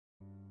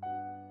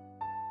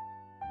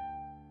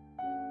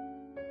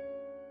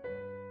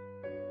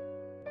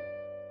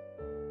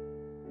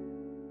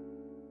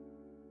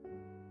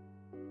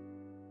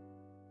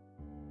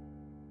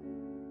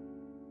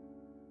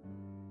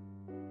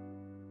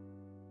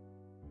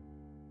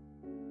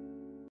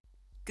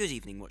Good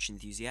evening, watch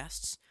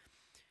enthusiasts.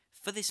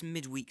 For this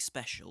midweek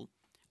special,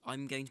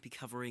 I'm going to be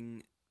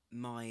covering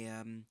my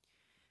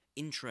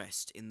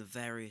interest in the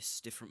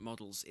various different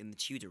models in the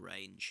Tudor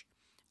range,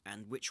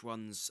 and which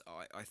ones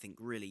I think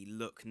really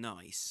look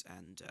nice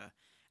and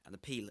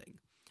appealing,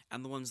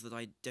 and the ones that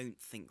I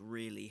don't think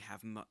really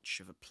have much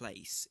of a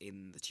place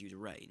in the Tudor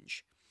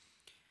range.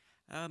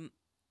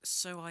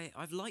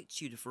 I've liked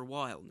Tudor for a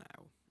while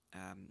now,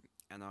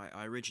 and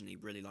I originally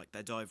really liked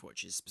their dive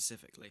watches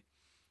specifically,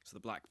 so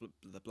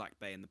the Black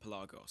Bay and the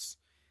Pelagos.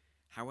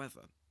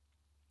 However,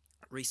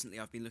 recently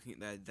I've been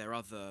looking at their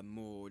other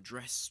more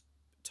dress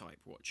type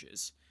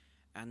watches,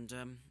 and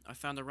I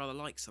found I rather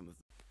like some of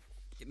them.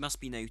 It must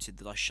be noted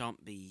that I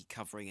shan't be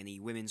covering any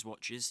women's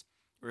watches,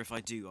 or if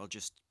I do, I'll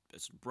just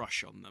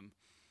brush on them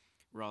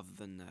rather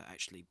than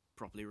actually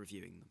properly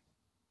reviewing them.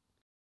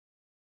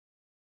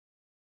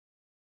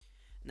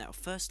 Now,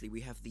 firstly,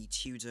 we have the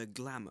Tudor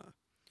Glamour,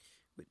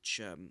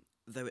 which,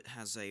 though it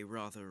has a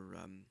rather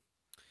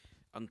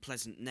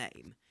unpleasant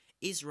name,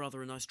 is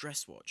rather a nice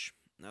dress watch.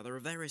 Now, there are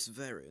various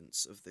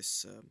variants of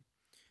this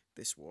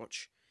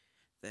watch.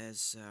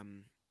 There's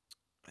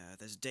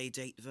a day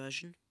date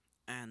version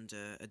and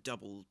a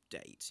double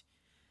date.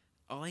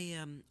 I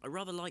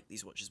rather like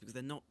these watches because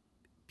they're not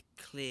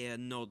clear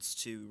nods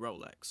to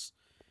Rolex,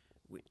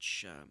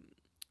 which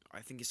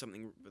I think is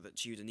something that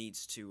Tudor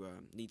needs to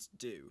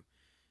do,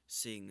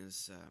 seeing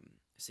as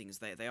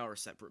they are a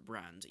separate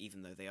brand,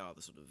 even though they are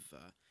the sort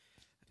of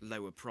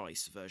lower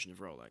price version of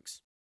Rolex.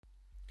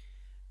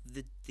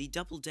 The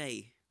double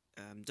date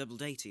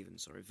even,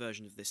 sorry,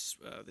 version of this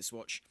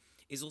watch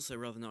is also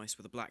rather nice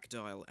with a black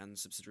dial and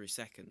subsidiary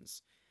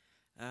seconds.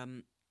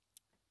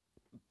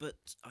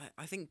 But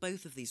I think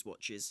both of these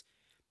watches,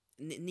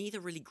 neither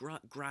really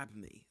grab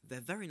me. They're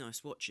very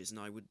nice watches,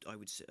 and I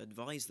would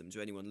advise them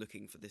to anyone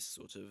looking for this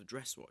sort of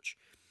dress watch.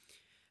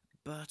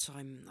 But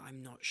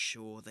I'm not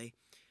sure.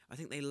 I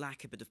think they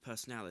lack a bit of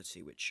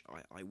personality, which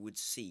I would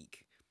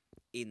seek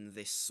in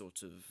this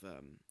sort of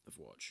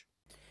watch.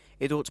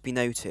 It ought to be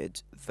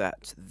noted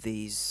that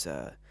these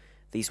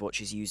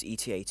watches use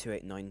ETA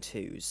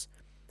 2892s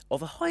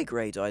of a high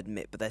grade, I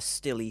admit, but they're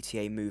still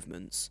ETA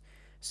movements,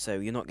 so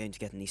you're not going to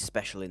get any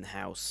special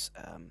in-house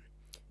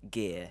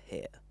gear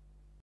here.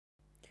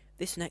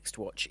 This next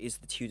watch is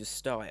the Tudor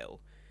Style,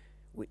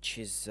 which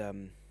is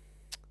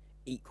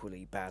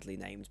equally badly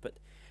named, but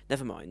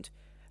never mind.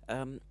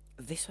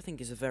 This, I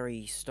think, is a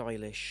very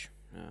stylish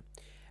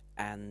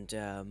and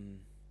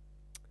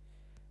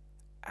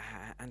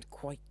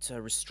quite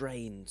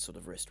restrained sort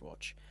of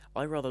wristwatch.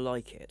 I rather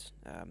like it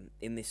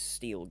in this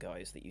steel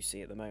guise that you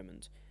see at the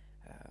moment.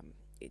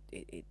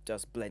 It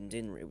does blend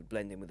in. It would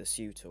blend in with a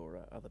suit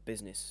or other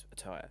business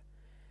attire.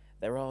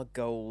 There are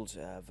gold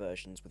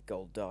versions with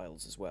gold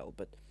dials as well,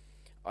 but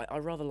I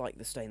rather like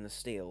the stainless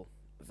steel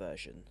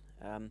version.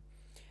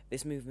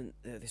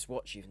 This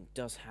watch even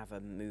does have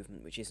a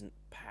movement which isn't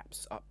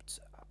perhaps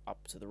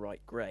up to the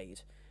right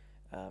grade.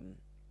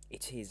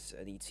 It is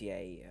an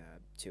ETA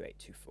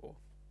 2824.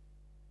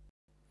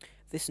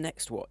 This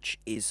next watch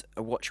is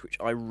a watch which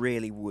I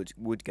really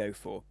would go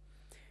for.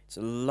 It's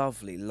a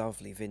lovely,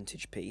 lovely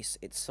vintage piece.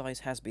 Its size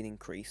has been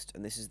increased,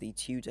 and this is the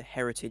Tudor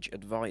Heritage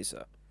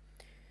Advisor.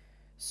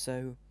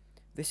 So,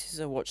 this is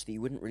a watch that you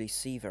wouldn't really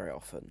see very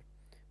often,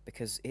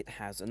 because it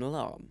has an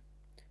alarm.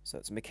 So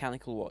it's a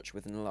mechanical watch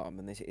with an alarm,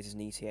 and it is an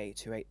ETA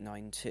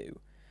 2892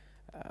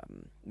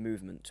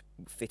 movement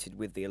fitted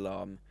with the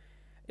alarm.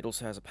 It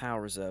also has a power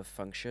reserve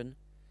function,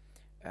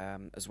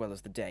 as well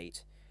as the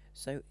date.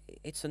 So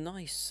it's a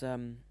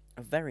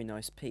very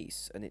nice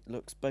piece, and it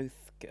looks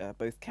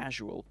both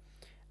casual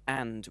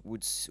and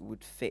would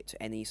fit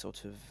any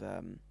sort of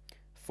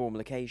formal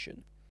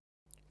occasion.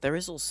 There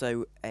is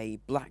also a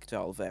black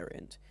dial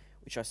variant,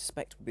 which I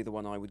suspect would be the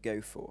one I would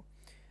go for,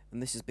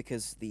 and this is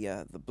because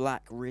the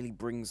black really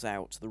brings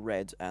out the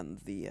red and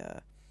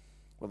the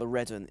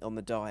red on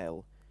the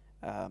dial,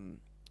 and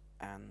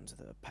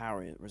the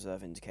power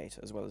reserve indicator,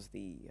 as well as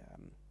the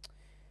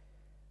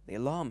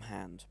alarm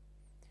hand.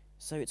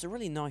 So it's a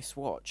really nice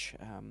watch,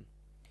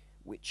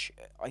 which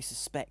I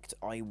suspect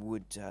I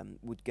would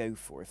go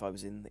for if I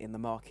was in the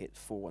market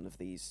for one of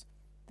these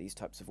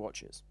types of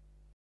watches.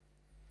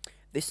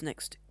 This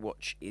next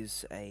watch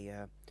is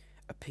a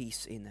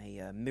piece in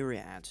a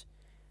myriad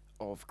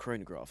of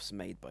chronographs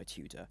made by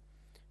Tudor,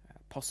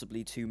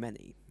 possibly too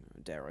many,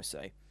 dare I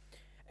say.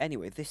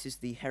 Anyway, this is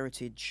the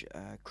Heritage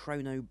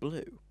Chrono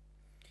Blue,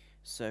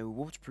 so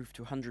waterproof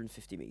to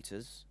 150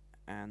 meters,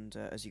 and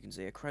as you can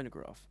see, a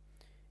chronograph.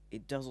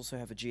 It does also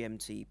have a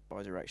GMT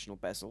bidirectional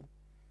bezel,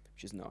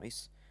 which is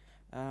nice.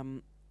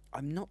 I'm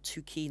not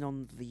too keen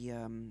on the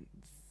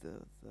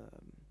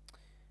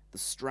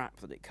strap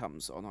that it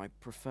comes on. I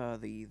prefer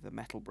the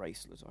metal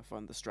bracelet. I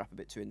find the strap a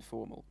bit too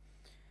informal.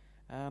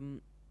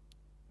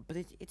 But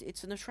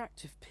it's an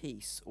attractive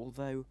piece,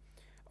 although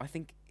I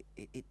think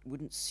it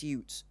wouldn't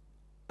suit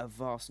a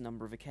vast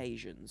number of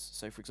occasions.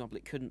 So, for example,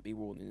 it couldn't be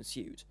worn in a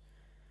suit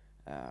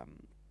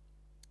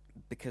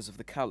because of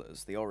the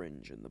colours, the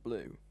orange and the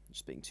blue,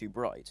 just being too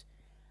bright.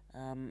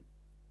 And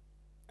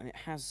it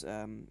has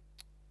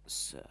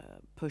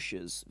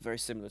pushers, very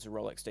similar to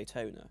Rolex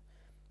Daytona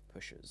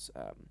pushers,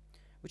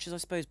 which is, I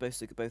suppose,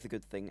 both a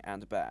good thing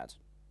and a bad.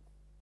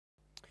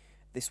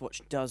 This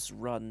watch does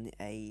run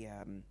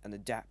an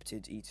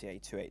adapted ETA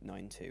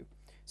 2892,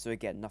 so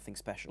again, nothing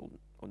special,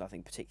 or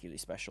nothing particularly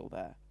special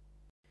there.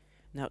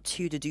 Now,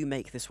 Tudor do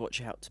make this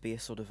watch out to be a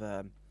sort of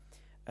a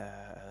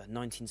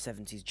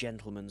 1970s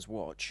gentleman's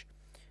watch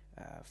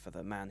for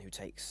the man who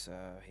takes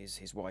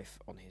his wife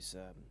on his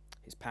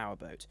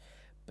powerboat,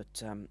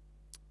 but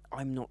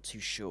I'm not too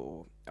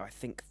sure. I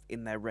think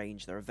in their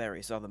range there are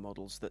various other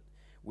models that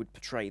would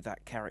portray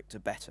that character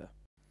better.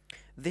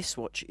 This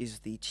watch is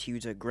the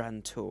Tudor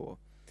Grand Tour,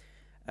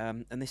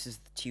 and this is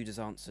the Tudor's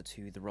answer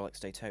to the Rolex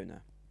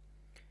Daytona.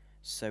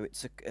 So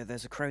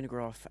there's a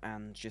chronograph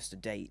and just a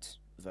date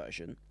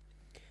version,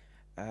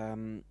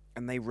 and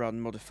they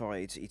run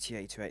modified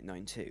ETA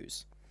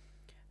 2892s.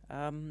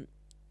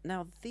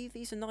 Now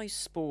these are nice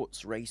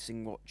sports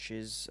racing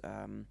watches,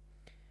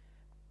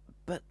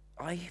 but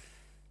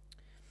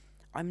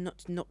I'm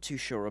not too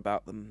sure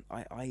about them.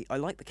 I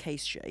like the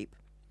case shape,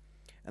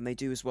 and they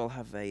do as well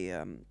have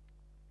a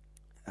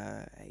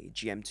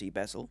GMT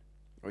bezel,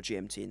 or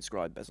GMT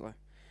inscribed bezel.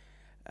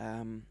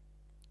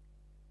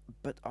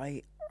 But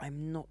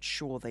I'm not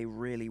sure they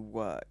really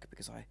work,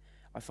 because I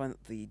find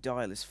that the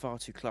dial is far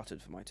too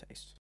cluttered for my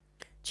taste.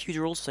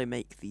 Tudor also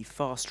make the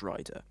Fast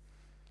Rider,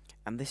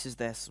 and this is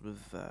their sort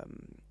of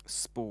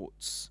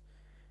sports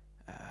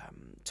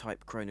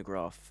type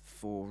chronograph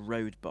for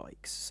road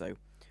bikes. So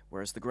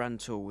whereas the Grand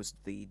Tour was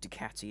the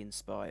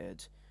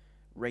Ducati-inspired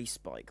race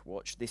bike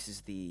watch, this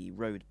is the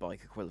road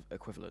bike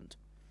equivalent.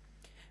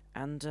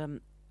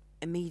 And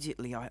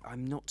immediately,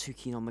 I'm not too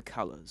keen on the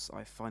colours.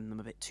 I find them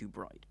a bit too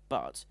bright,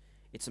 but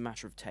it's a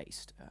matter of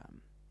taste.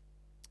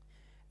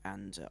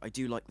 And I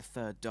do like the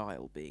third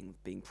dial being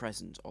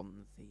present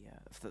on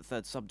the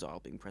third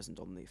subdial being present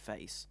on the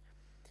face,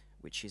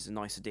 which is a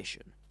nice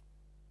addition.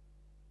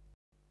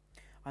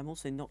 I'm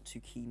also not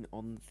too keen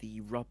on the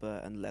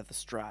rubber and leather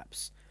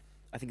straps.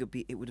 I think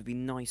it would have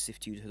been nice if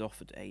Tudor had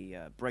offered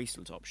a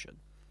bracelet option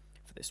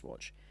for this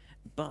watch,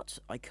 but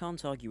I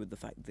can't argue with the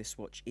fact that this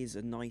watch is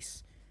a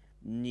nice,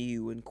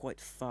 new and quite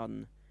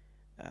fun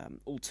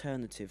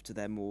alternative to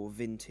their more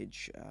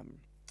vintage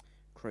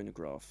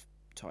chronograph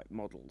type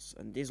models,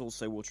 and is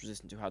also water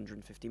resistant to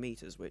 150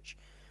 meters, which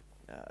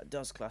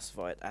does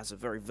classify it as a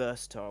very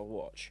versatile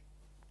watch.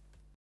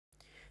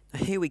 Now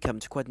here we come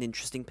to quite an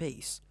interesting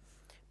piece,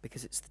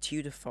 because it's the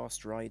Tudor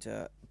Fast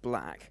Rider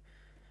Black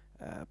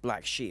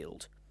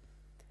Shield,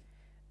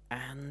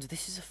 and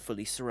this is a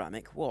fully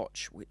ceramic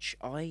watch, which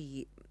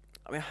I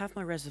have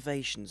my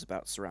reservations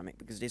about ceramic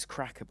because it is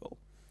crackable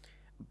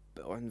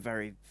and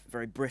very,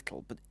 very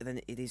brittle, but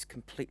then it is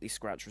completely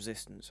scratch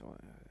resistant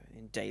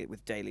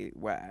with daily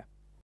wear.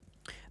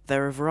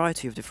 There are a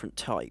variety of different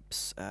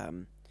types.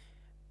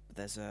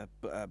 There's a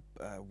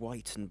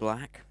white and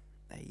black,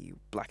 a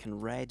black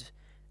and red,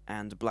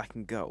 and a black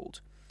and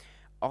gold.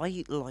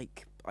 I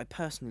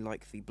personally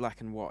like the black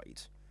and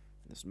white,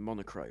 this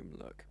monochrome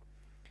look,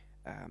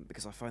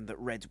 because I find that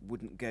red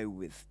wouldn't go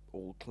with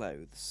all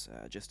clothes,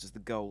 just as the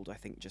gold, I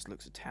think, just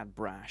looks a tad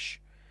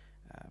brash,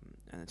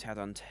 and a tad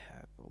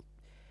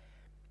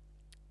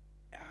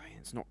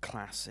it's not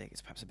classic,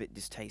 it's perhaps a bit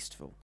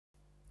distasteful.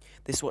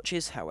 This watch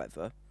is,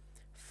 however,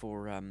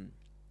 for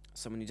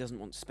someone who doesn't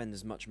want to spend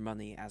as much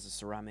money as a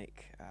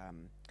ceramic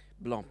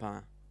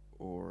Blancpain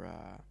or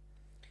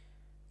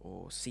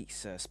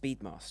Seek's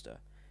Speedmaster.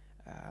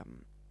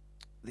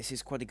 This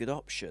is quite a good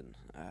option,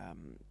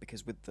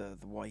 because with the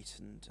white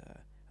and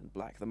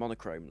black, the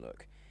monochrome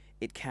look,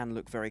 it can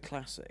look very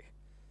classic.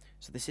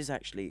 So this is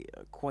actually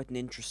quite an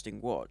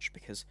interesting watch,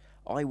 because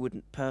I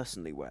wouldn't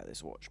personally wear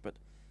this watch, but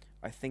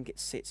I think it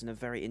sits in a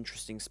very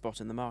interesting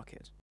spot in the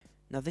market.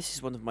 Now this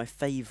is one of my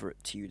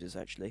favourite Tudors,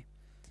 actually.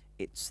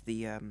 It's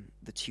the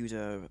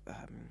Tudor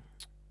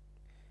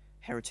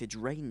Heritage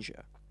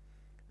Ranger.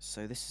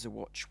 So this is a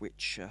watch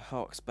which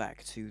harks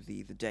back to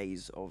the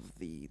days of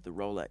the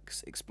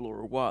Rolex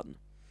Explorer 1.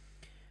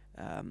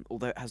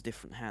 Although it has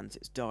different hands,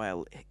 its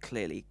dial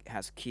clearly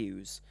has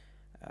cues,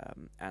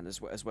 and as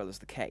well as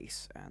the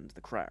case and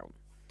the crown.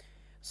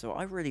 So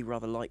I really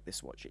rather like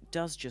this watch. It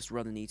does just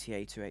run an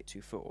ETA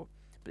 2824,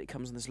 but it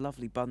comes on this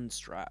lovely bund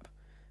strap,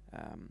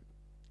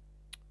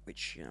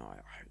 which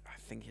I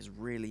think is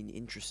really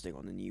interesting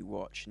on a new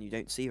watch, and you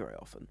don't see very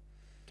often.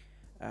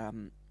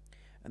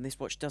 And this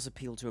watch does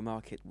appeal to a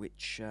market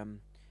which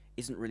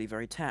isn't really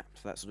very tapped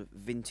for that sort of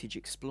vintage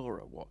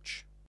explorer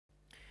watch.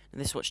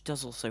 And this watch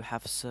does also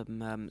have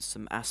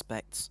some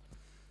aspects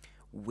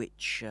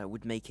which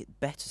would make it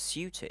better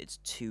suited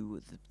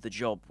to the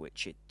job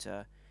which it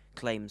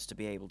claims to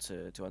be able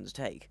to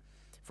undertake.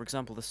 For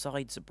example, the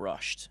sides are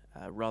brushed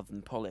rather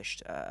than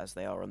polished as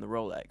they are on the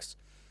Rolex,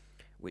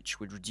 which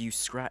would reduce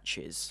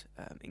scratches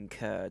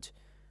incurred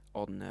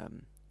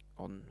on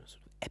sort of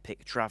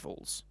epic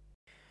travels.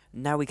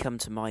 Now we come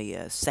to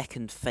my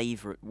second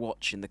favourite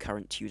watch in the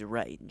current Tudor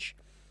range,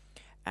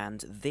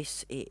 and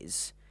this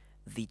is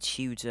the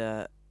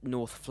Tudor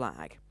North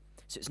Flag.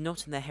 So it's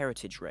not in their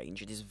heritage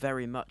range, it is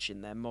very much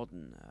in their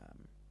modern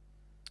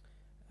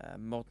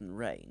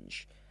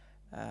range.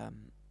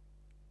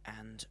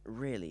 And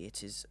really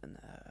it is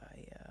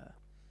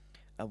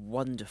a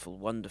wonderful,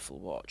 wonderful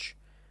watch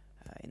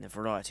in a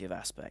variety of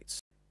aspects.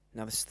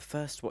 Now this is the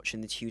first watch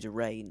in the Tudor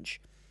range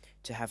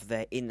to have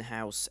their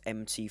in-house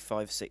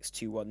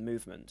MT5621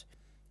 movement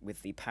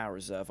with the power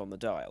reserve on the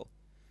dial.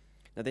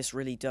 Now this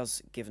really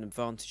does give an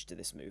advantage to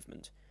this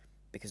movement,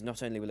 because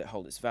not only will it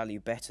hold its value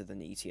better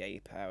than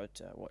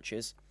ETA-powered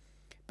watches,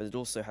 but it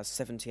also has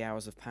 70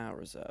 hours of power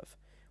reserve,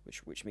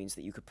 which means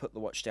that you could put the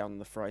watch down on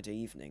the Friday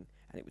evening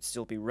and it would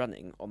still be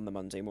running on the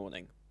Monday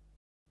morning.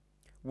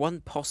 One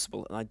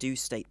possible, and I do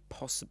state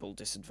possible,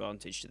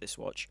 disadvantage to this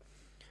watch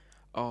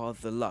are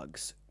the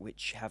lugs,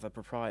 which have a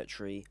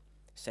proprietary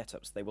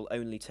setup, so they will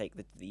only take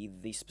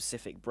the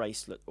specific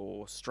bracelet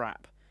or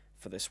strap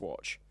for this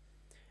watch.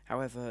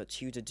 However,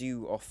 Tudor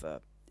do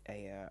offer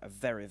a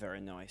very, very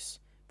nice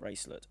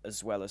bracelet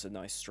as well as a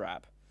nice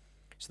strap,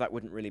 so that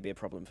wouldn't really be a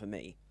problem for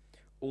me.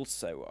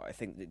 Also, I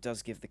think that it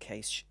does give the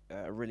case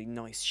a really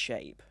nice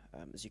shape,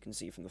 as you can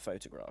see from the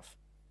photograph.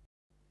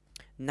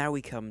 Now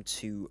we come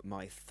to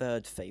my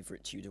third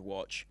favourite Tudor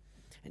watch,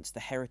 and it's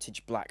the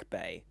Heritage Black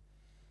Bay.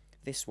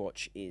 This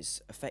watch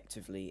is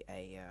effectively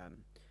a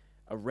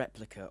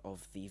replica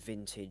of the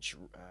vintage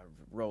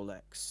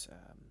Rolex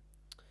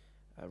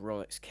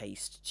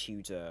cased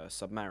Tudor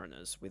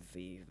Submariners with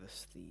the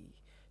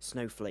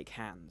snowflake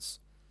hands.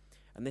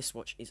 And this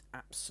watch is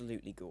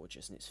absolutely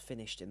gorgeous, and it's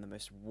finished in the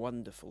most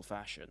wonderful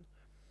fashion.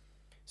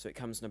 So it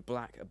comes in a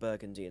black, a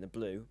burgundy, and a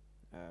blue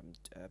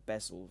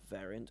bezel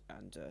variant,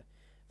 and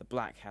the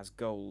black has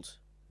gold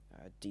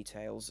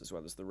details as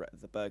well as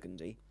the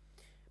burgundy,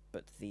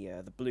 but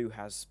the blue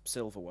has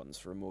silver ones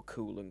for a more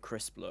cool and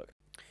crisp look.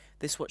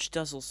 This watch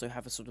does also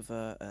have a sort of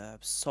a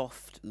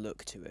soft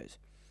look to it.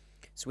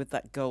 So with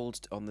that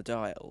gold on the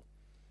dial,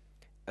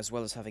 as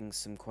well as having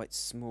some quite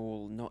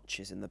small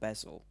notches in the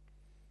bezel,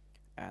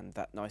 and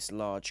that nice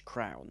large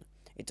crown,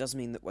 it does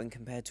mean that when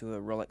compared to a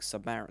Rolex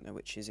Submariner,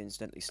 which is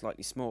incidentally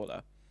slightly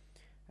smaller,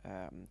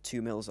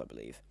 2 mils I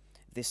believe,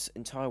 this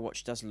entire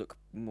watch does look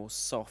more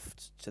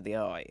soft to the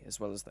eye, as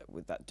well as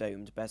with that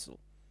domed bezel.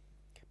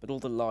 But all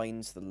the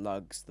lines, the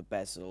lugs, the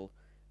bezel,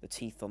 the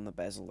teeth on the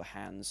bezel, the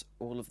hands,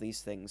 all of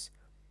these things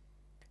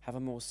have a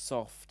more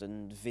soft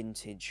and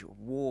vintage,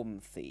 warm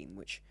theme,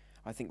 which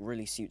I think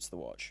really suits the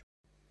watch.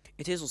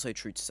 It is also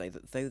true to say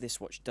that though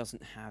this watch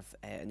doesn't have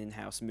an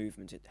in-house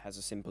movement, it has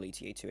a simple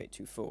ETA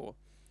 2824,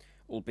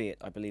 albeit,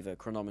 I believe, a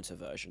chronometer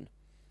version.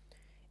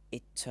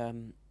 It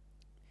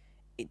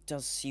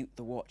does suit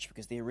the watch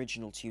because the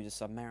original Tudor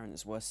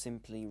Submariners were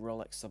simply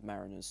Rolex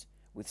Submariners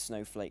with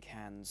snowflake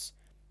hands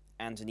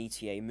and an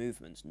ETA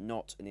movement,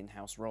 not an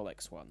in-house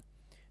Rolex one.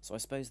 So I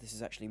suppose this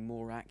is actually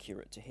more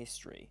accurate to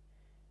history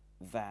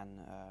than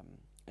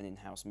an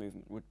in-house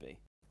movement would be.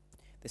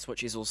 This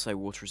watch is also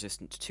water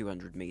resistant to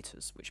 200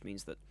 meters, which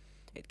means that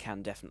it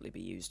can definitely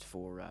be used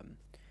for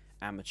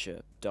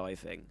amateur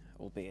diving,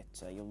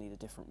 albeit you'll need a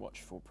different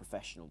watch for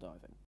professional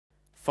diving.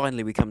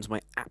 Finally, we come to my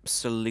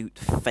absolute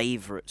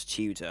favourite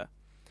Tudor.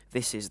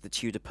 This is the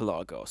Tudor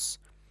Pelagos.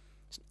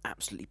 It's an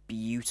absolutely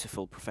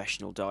beautiful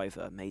professional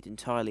diver made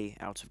entirely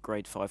out of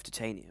grade 5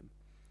 titanium.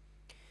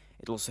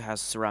 It also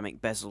has ceramic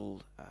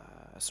bezel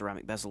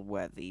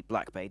where the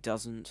Black Bay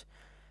doesn't,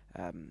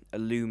 a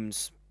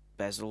looms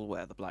bezel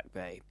where the Black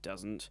Bay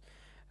doesn't,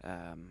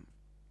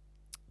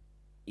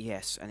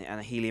 yes, and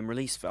a helium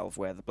release valve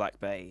where the Black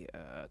Bay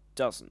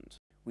doesn't.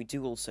 We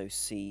do also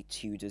see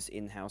Tudor's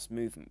in-house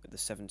movement with the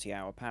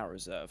 70-hour power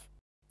reserve.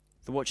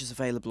 The watch is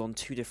available on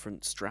 2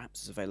 different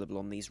straps. It's available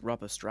on these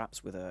rubber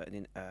straps with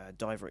a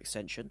diver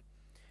extension,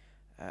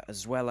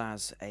 as well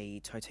as a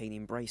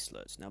titanium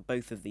bracelet. Now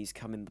both of these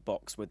come in the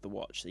box with the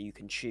watch, so you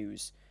can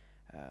choose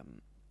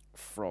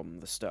from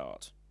the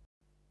start.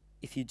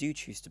 If you do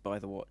choose to buy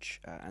the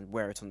watch and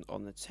wear it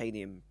on the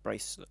titanium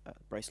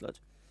bracelet,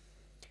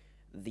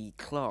 the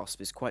clasp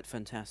is quite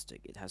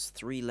fantastic. It has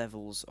 3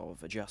 levels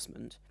of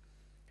adjustment,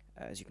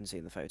 as you can see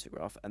in the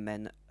photograph, and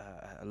then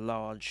a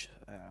large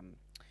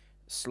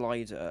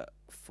slider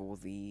for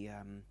the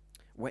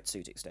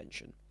wetsuit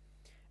extension.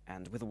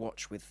 And with a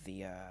watch with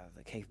the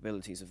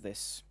capabilities of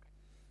this,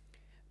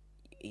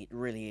 it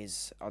really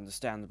is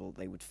understandable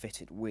they would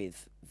fit it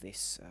with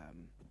this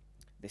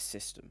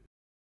system.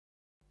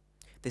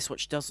 This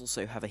watch does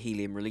also have a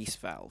helium release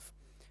valve,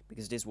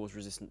 because it is water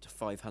resistant to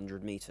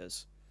 500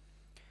 meters.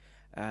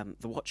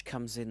 The watch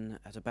comes in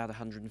at about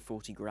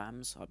 140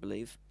 grams, I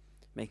believe,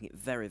 making it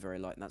very, very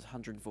light, and that's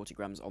 140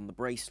 grams on the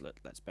bracelet,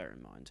 let's bear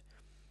in mind,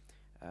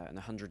 and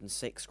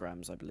 106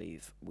 grams, I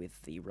believe,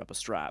 with the rubber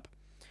strap.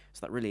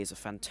 So that really is a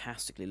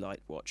fantastically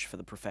light watch for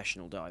the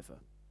professional diver.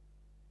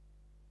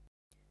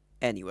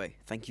 Anyway,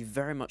 thank you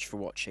very much for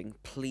watching.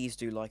 Please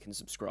do like and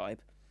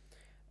subscribe.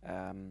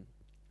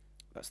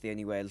 That's the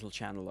only way a little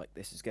channel like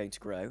this is going to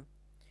grow.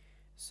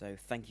 So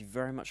thank you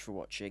very much for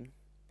watching.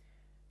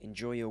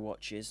 Enjoy your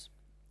watches.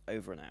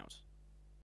 Over and out.